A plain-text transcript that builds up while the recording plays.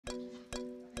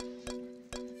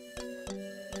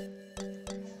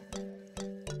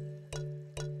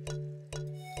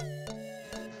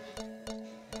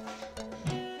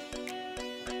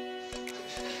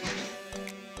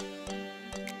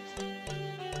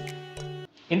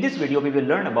In this video, we will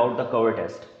learn about the cover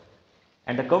test.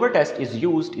 And the cover test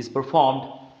is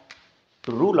performed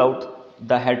to rule out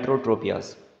the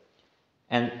heterotropias.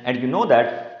 And you know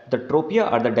that the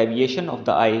tropia are the deviation of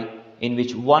the eye in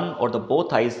which one or the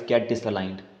both eyes get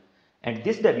disaligned. And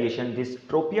this deviation, this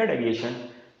tropia deviation,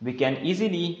 we can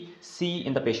easily see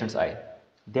in the patient's eye.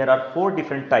 There are 4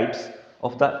 different types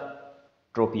of the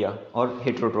tropia or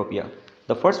heterotropia.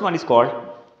 The first one is called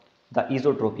the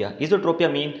esotropia.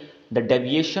 Esotropia means the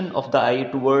deviation of the eye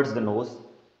towards the nose,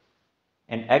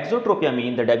 and exotropia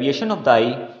means the deviation of the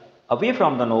eye away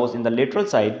from the nose in the lateral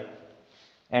side,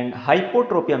 and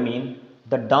hypotropia means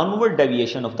the downward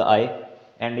deviation of the eye,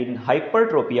 and in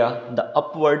hypertropia the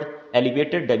upward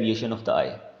elevated deviation of the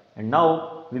eye. And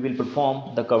now we will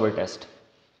perform the cover test.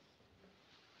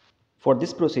 For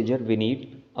this procedure we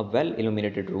need a well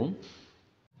illuminated room,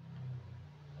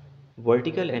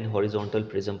 vertical and horizontal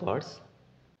prism parts,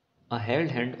 a held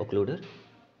hand occluder,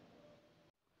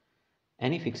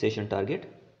 any fixation target,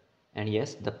 and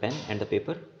yes, the pen and the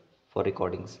paper for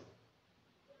recordings.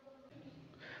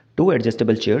 2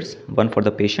 adjustable chairs, one for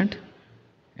the patient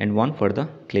and one for the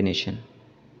clinician.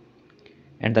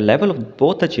 And the level of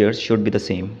both the chairs should be the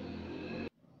same.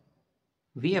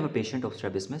 We have a patient of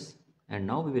strabismus, and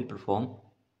now we will perform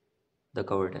the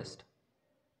cover test.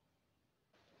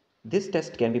 This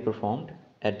test can be performed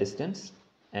at distance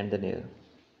and the near.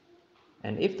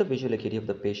 And if the visual acuity of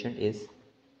the patient is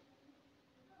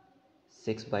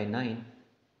 6/9,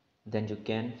 then you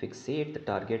can fixate the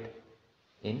target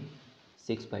in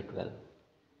 6/12.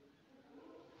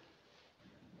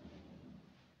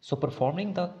 So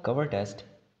performing the cover test,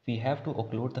 we have to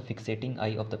occlude the fixating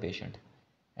eye of the patient,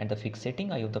 and the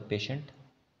fixating eye of the patient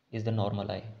is the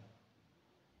normal eye,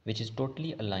 which is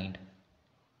totally aligned.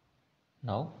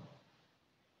 Now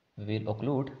we will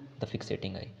occlude the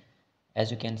fixating eye.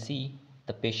 As you can see,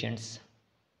 the patient's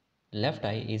left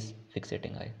eye is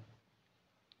fixating eye.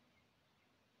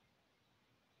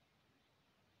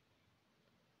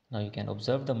 Now you can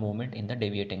observe the movement in the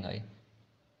deviating eye.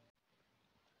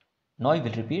 Now I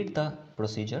will repeat the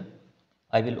procedure.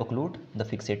 I will occlude the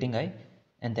fixating eye,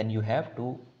 and then you have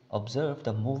to observe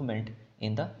the movement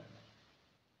in the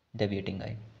deviating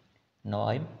eye. Now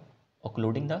I am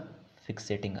occluding the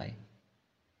fixating eye,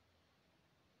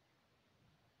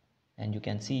 and you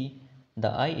can see the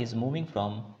eye is moving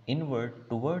from inward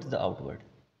towards the outward,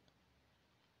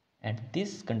 and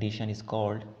this condition is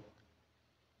called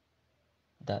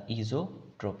the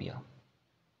esotropia.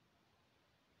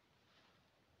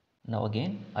 Now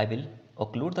again I will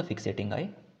occlude the fixating eye,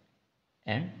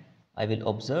 and I will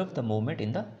observe the movement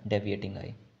in the deviating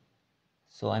eye.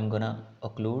 So I'm gonna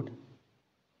occlude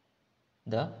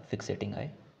the fixating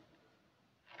eye.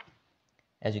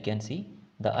 As you can see,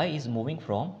 the eye is moving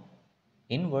from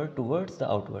inward towards the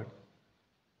outward.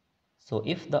 So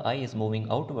if the eye is moving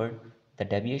outward, the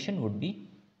deviation would be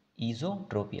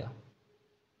esotropia.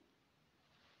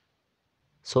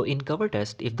 So in cover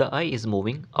test, if the eye is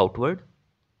moving outward,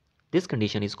 this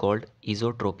condition is called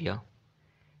esotropia.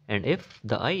 And if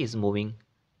the eye is moving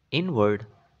inward,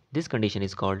 this condition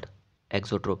is called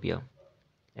exotropia.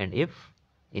 And if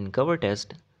in cover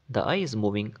test the eye is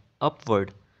moving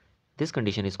upward, this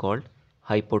condition is called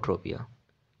hypotropia.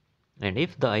 And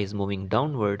if the eye is moving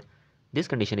downward, this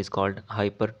condition is called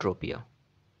hypertropia.